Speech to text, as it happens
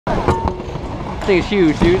This thing is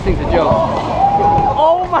huge, dude. This thing's a joke.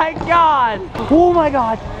 Oh my god! Oh my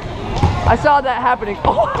god! I saw that happening.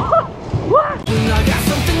 Oh! What? I got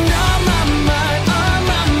something on my mind,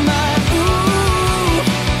 ooh,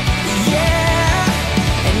 yeah.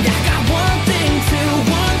 And I got one thing to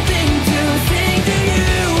sing to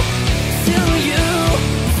you, to you.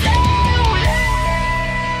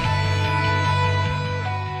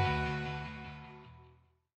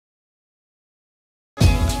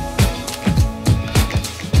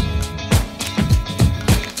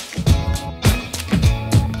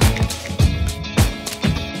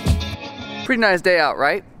 Pretty nice day out,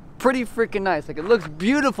 right? Pretty freaking nice. Like, it looks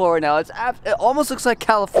beautiful right now. It almost looks like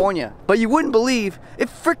California. But you wouldn't believe it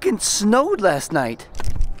freaking snowed last night.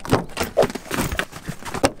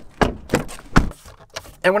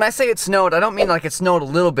 And when I say it snowed, I don't mean like it snowed a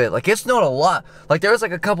little bit. Like, it snowed a lot. Like, there was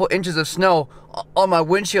like a couple inches of snow on my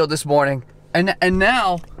windshield this morning. And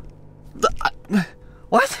now,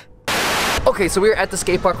 what? Okay, so we're at the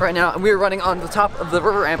skate park right now, and we're running on the top of the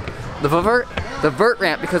vert ramp. The vert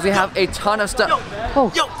ramp, because we have a ton of stuff.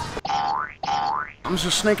 Yo. I'm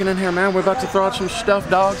just sneaking in here, man. We're about to throw out some stuff,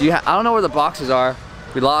 dog. I don't know where the boxes are.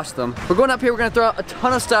 We lost them. We're going up here. We're gonna throw out a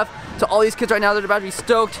ton of stuff to all these kids right now. They're about to be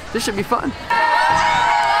stoked. This should be fun.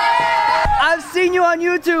 I've seen you on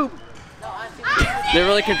YouTube. They're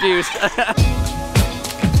really confused.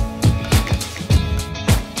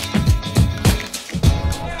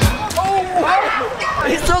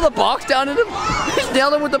 He threw the box down at him. He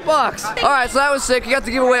nailed him with the box. All right, so that was sick. You got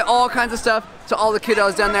to give away all kinds of stuff to all the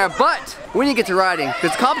kiddos down there, but we need to get to riding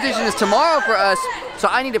because competition is tomorrow for us, so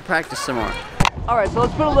I need to practice some more. All right, so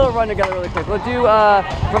let's put a little run together really quick. Let's do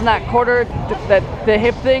from that quarter, the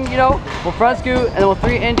hip thing, you know. We'll front scoot and then we'll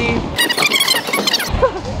 3 Indy.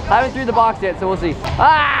 I haven't threw the box yet, so we'll see.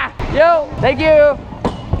 Ah, yo, thank you.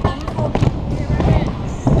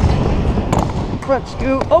 Front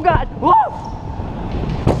scoot. Oh God, whoa!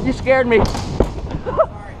 You scared me.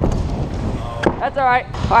 That's all right.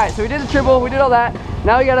 All right, so we did the triple, we did all that.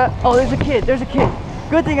 Now we gotta, oh, there's a kid.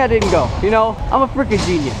 Good thing I didn't go, you know? I'm a freaking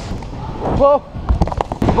genius. Whoa.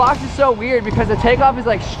 The box is so weird because the takeoff is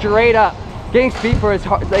like straight up. Getting speed for it is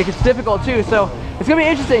hard, like it's difficult too, so it's gonna be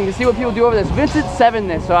interesting to see what people do over this. Vincent 7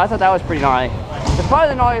 this, so I thought that was pretty gnarly. It's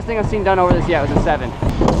probably the gnarliest thing I've seen done over this yet was a 7.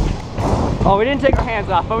 Oh, we didn't take our hands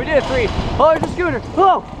off, but we did a 3. Oh, there's a scooter.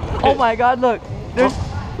 Whoa. Oh my God, look. There's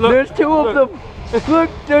 2 of them. Look,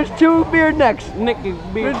 there's 2 beard necks.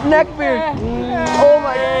 There's neck beard. Oh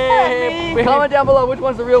my God. Comment down below which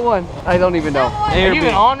one's the real one. I don't even know. Are you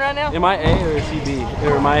even on right now? Am I A or is he B?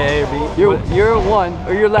 Or am I A or B? You're 1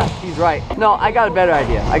 or you're left. He's right. No, I got a better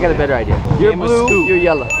idea. You're blue, you're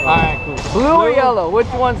yellow. Alright, cool. Blue or yellow? Which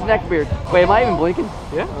one's neck beard? Wait, am I even blinking?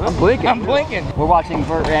 Yeah. I'm blinking. We're watching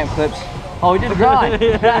vert ramp clips. Oh, we did a grind.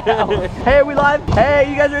 Hey, we live? Hey,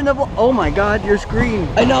 you guys are in the vlog. Oh my God, your screen.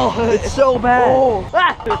 I know, it's so bad. Oh,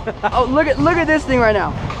 oh look at this thing right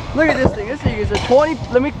now. Look at this thing. This thing is a 20.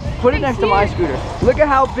 Let me put it next to my scooter. Look at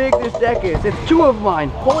how big this deck is. It's 2 of mine.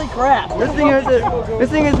 Holy crap. This thing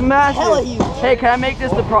is massive. Hella huge. Hey, can I make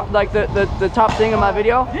this the top thing of my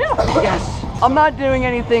video? Yeah. Yes. I'm not doing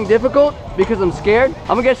anything difficult because I'm scared.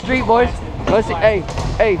 I'm gonna get street, boys. Let's see. Hey,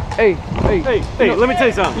 let me tell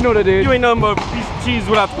you something. You know what I did? You ain't nothing but a piece of cheese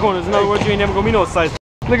without the corners. In other words, you ain't never gonna be no size.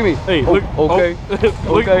 Look at me. Hey, look. Okay.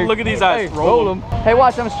 Look at these eyes. Hey, roll them. Hey,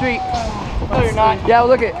 watch, I'm street. No, you're not. Yeah,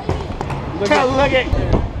 look it. Look it.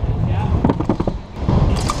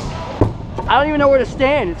 I don't even know where to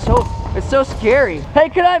stand. It's so scary.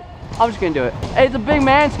 Hey, I'm just gonna do it. Hey, it's a big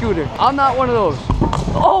man scooter. I'm not one of those.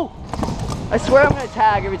 Oh! I swear I'm gonna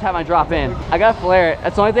tag every time I drop in. I gotta flare it.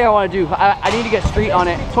 That's the only thing I wanna do. I need to get street on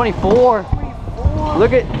it. 24.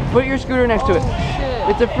 Look at, put your scooter next to it.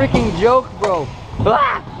 It's a freaking joke, bro.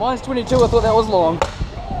 Ah! Mine's 22, I thought that was long.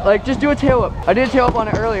 Like, just do a tail whip. I did a tail whip on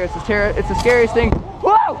it earlier. It's the scariest thing.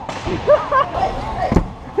 Whoa!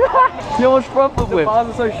 You almost front flip whip. The bars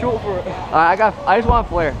are so short for it. I just want a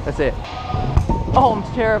flare. That's it. Oh, I'm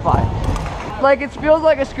terrified. Like, it feels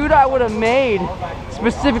like a scooter I would have made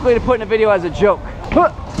specifically to put in a video as a joke.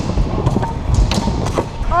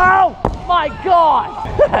 Oh my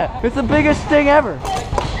God! It's the biggest thing ever.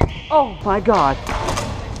 Oh my God.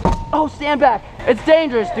 Oh, stand back. It's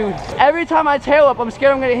dangerous, dude. Every time I tail up, I'm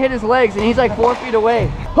scared I'm gonna hit his legs and he's like 4 feet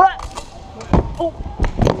away. Oh.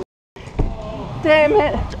 Damn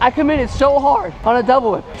it. I committed so hard on a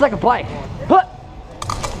double whip. It's like a bike.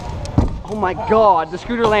 Oh my God, the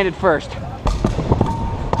scooter landed first.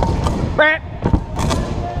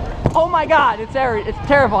 Oh my God, it's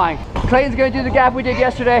terrifying. Clayton's gonna do the gap we did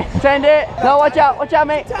yesterday. Send it. No, watch out,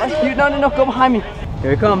 mate. No, go behind me.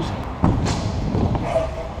 Here he comes.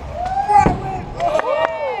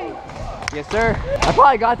 Yes, sir. I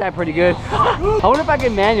probably got that pretty good. I wonder if I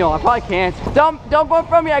get manual. I probably can't. Don't go in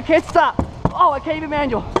front of me. I can't stop. Oh, I can't even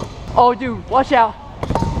manual. Oh, dude, watch out.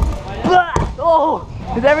 Oh,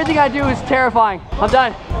 because everything I do is terrifying. I'm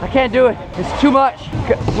done. I can't do it. It's too much.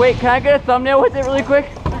 Wait, can I get a thumbnail with it really quick?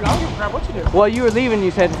 Dude, I don't give a crap what you do. Well, you were leaving. You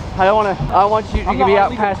said I want you to be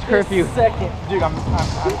out past curfew. Second, dude,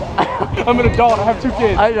 I'm an adult. I have 2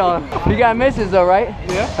 kids. I know. You got misses though, right?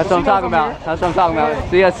 Yeah. That's what I'm talking about. That's what I'm talking about.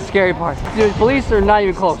 See, that's the scary part. Dude, police are not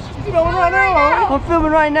even close. You know what right now? I'm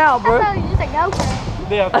filming right now, bro. I thought it was just a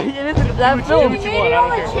GoPro. Yeah. It is that film. You made it on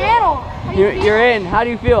the channel. You're in. How do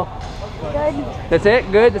you feel? Good. That's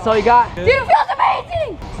it? Good? That's all you got? Dude, it feels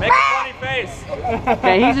amazing! Make a funny face.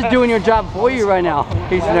 Yeah, he's just doing your job for you right now.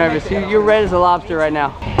 He's nervous. You're red as a lobster right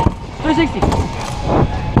now. 360.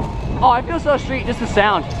 Oh, I feel so street. Just the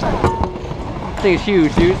sound. This thing is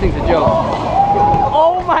huge, dude. This thing's a joke.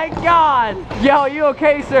 Oh my God! Yo, you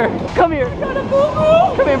okay, sir? Come here.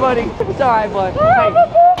 Come here, buddy. It's all right, bud. Hey,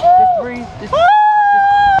 just breathe.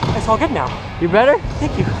 It's all good now. You better?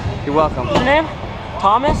 Thank you. You're welcome. What's your name?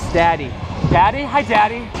 Thomas? Daddy. Daddy? Hi,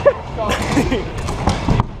 Daddy.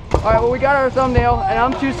 All right, well, we got our thumbnail, and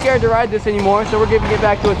I'm too scared to ride this anymore, so we're giving it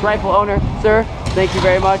back to its rightful owner. Sir, thank you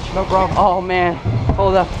very much. No problem. Oh, man.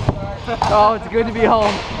 Hold up. Oh, it's good to be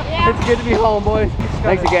home. Yeah. It's good to be home, boys.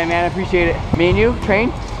 Thanks again, man. I appreciate it. Me and you, train?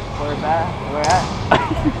 Where at?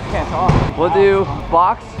 Can't talk. We'll do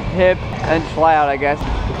box, hip, and just fly out, I guess.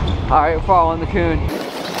 All right, we're following the coon.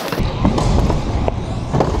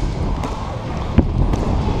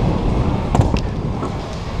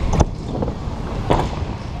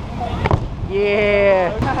 Yeah,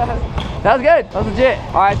 that was good. That was legit.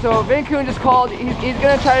 All right, so Vin Coon just called. He's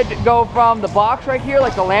gonna try to go from the box right here,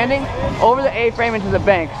 like the landing, over the A-frame into the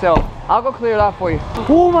bank. So I'll go clear it off for you.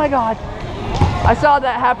 Oh my God, I saw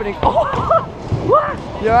that happening. Oh, what?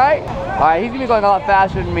 You all right? All right, he's gonna be going a lot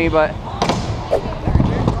faster than me, but.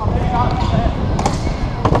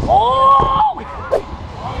 Oh!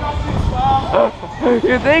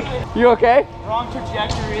 You think? You okay? Wrong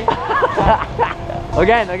trajectory.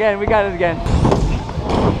 Again, we got it again.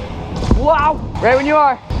 Wow! Right when you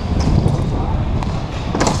are.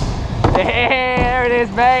 Hey, there it is,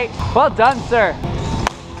 mate. Well done, sir.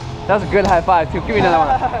 That was a good high five, too. Give me another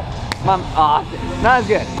one. Mom, not as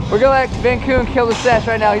good. We're gonna let Vin Coon kill the sesh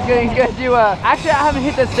right now. He's gonna do actually, I haven't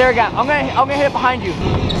hit that stair gap. I'm gonna hit it behind you.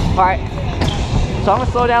 All right. So I'm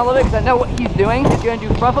gonna slow down a little bit because I know what he's doing. He's gonna do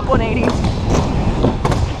front flip 180.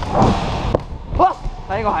 Whoa!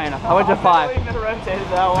 I didn't go high enough. I went to 5. I barely rotated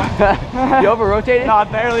that one. You over-rotated? No, I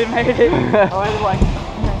barely made it. I went like...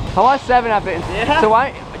 I want 7 up it. Yeah. So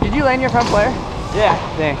why, did you land your front flare? Yeah.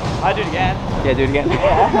 Dang. I'll do it again. Yeah, do it again.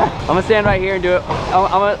 Yeah. I'm gonna stand right here and do it.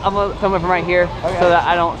 I'm gonna film it from right here so that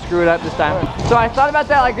I don't screw it up this time. Right. So I thought about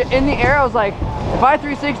that, like in the air, I was like, if I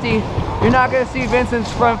 360, you're not gonna see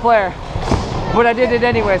Vincent's front flare. But I did it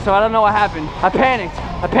anyway, so I don't know what happened. I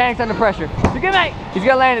panicked under pressure. You're good, mate. He's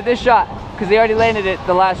gonna land it this shot, because they already landed it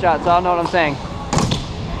the last shot, so I don't know what I'm saying.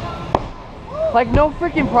 Like, no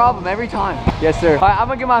freaking problem every time. Yes, sir. All right, I'm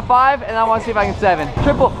gonna get my 5, and I wanna see if I can 7.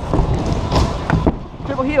 Triple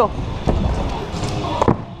heel.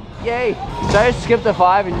 Yay. Should I just skip the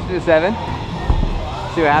 5 and just do the 7?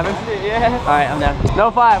 See what happens? Yeah. All right, I'm done.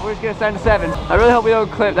 No 5, we're just gonna send to 7. I really hope we don't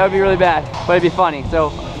clip, that would be really bad, but it'd be funny.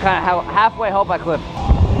 So, kind of halfway hope I clip.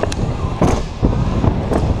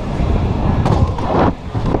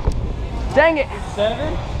 Dang it.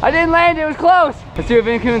 7? I didn't land, it was close. Let's see what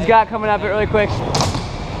Vin Coon's got coming up it really quick.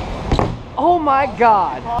 Oh my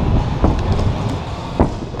God.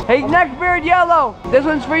 Hey, neckbeard yellow, this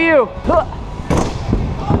one's for you.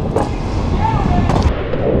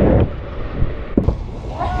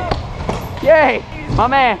 Yay, my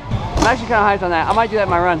man. I'm actually kind of hyped on that. I might do that in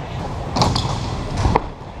my run.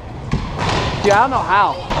 Dude, I don't know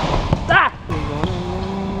how. Ah!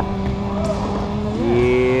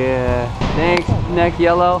 Yeah, thanks, neck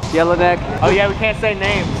yellow neck. Oh yeah, we can't say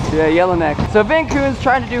names. Yeah, yellow neck. So Vin Coon's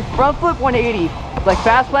trying to do front flip 180, like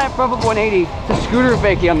fast plant front flip 180 to scooter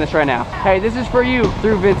fakie on this right now. Hey, this is for you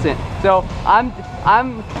through Vincent. So I'm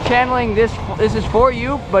channeling this. This is for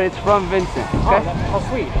you, but it's from Vincent. Okay? Oh,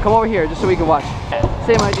 sweet. Come over here just so we can watch.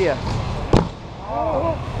 Same idea.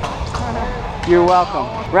 You're welcome.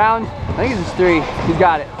 Round, I think this is 3. He's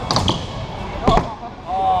got it.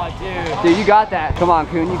 Oh, dude. Dude, you got that. Come on,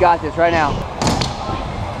 Coon, you got this right now.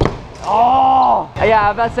 Oh! Yeah, I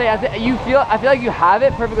was about to say, I feel like you have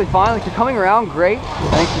it perfectly fine. Like, you're coming around great.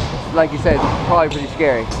 I think, like you said, it's probably pretty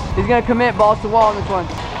scary. He's gonna commit balls to wall on this one.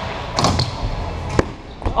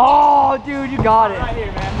 Oh, dude, you got it. Right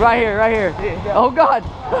here, man. Right here. Yeah. Oh, God.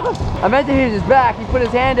 I meant to hit his back. He put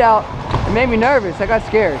his hand out, and It made me nervous. I got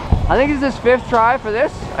scared. I think it's his 5th try for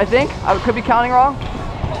this. I think. I could be counting wrong.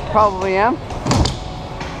 Probably am.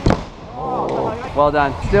 Well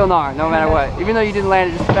done. Still gnar, no matter what. Even though you didn't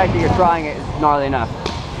land it, just the fact that you're trying it is gnarly enough.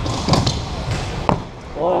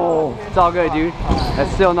 Oh, it's all good, dude.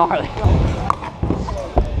 That's still gnarly.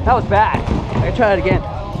 That was bad. I can try that again.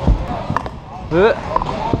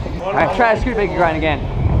 Alright, try a scooter bacon grind again.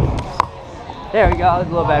 There we go, that's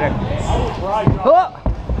a little better. Oh!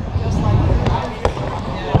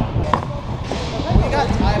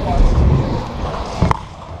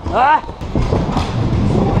 Ah!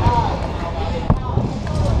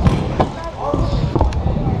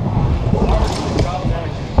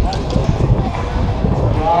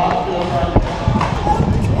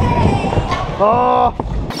 Oh!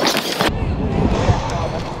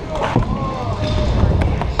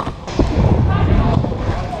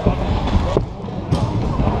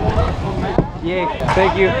 Yeah,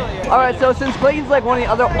 thank you. All right, so since Clayton's like one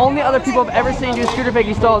of the only other people I've ever seen do scooter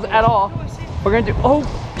piggy stalls at all, we're gonna do. Oh,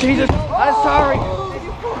 Jesus! I'm sorry.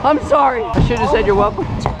 I'm sorry. I should have said you're welcome.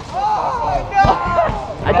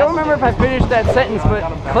 I don't remember if I finished that sentence, but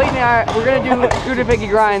Clayton and I, we're gonna do scooter piggy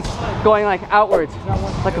grinds going like outwards,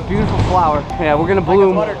 like a beautiful flower. Yeah, we're gonna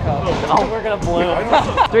bloom. Like a buttercup. Oh, we're gonna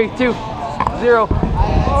bloom. 3, 2, 0.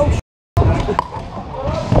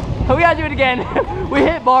 Oh, we gotta do it again. We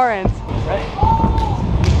hit bar ends.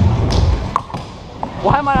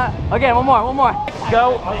 Why am I not? Again, one more.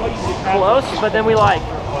 Go close, but then we like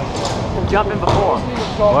jump in before.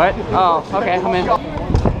 What? Oh, okay, I'm in.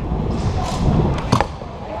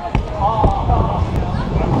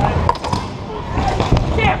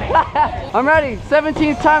 Damn it! I'm ready.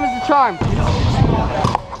 17th time is the charm.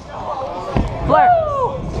 Flare.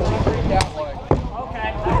 Okay.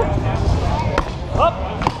 Up.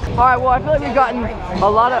 All right, well, I feel like we've gotten a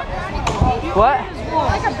lot of... What?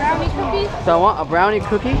 Like a brownie cookie? So I want a brownie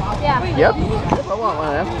cookie? Yeah. Yep. I want one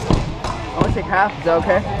of them. I want to take half. Is that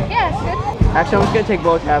okay? Yeah, it's good. Actually, I'm just going to take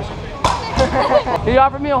both halves. He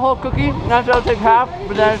offered me a whole cookie, and I said I'll take half,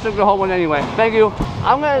 but then I took the whole one anyway. Thank you.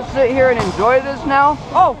 I'm going to sit here and enjoy this now.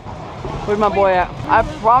 Oh! Where's my boy at? I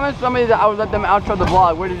promised somebody that I would let them outro the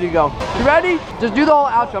vlog. Where did he go? You ready? Just do the whole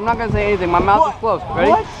outro. I'm not going to say anything. My mouth is closed. Ready?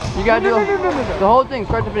 What? You got to do the whole thing,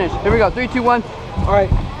 start to finish. Here we go. 3, 2, 1. All right,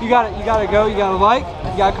 you got to go. You got to like,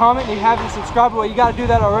 you got to comment, and you haven't subscribed. Well, you got to do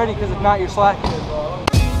that already, because if not, you're slacking.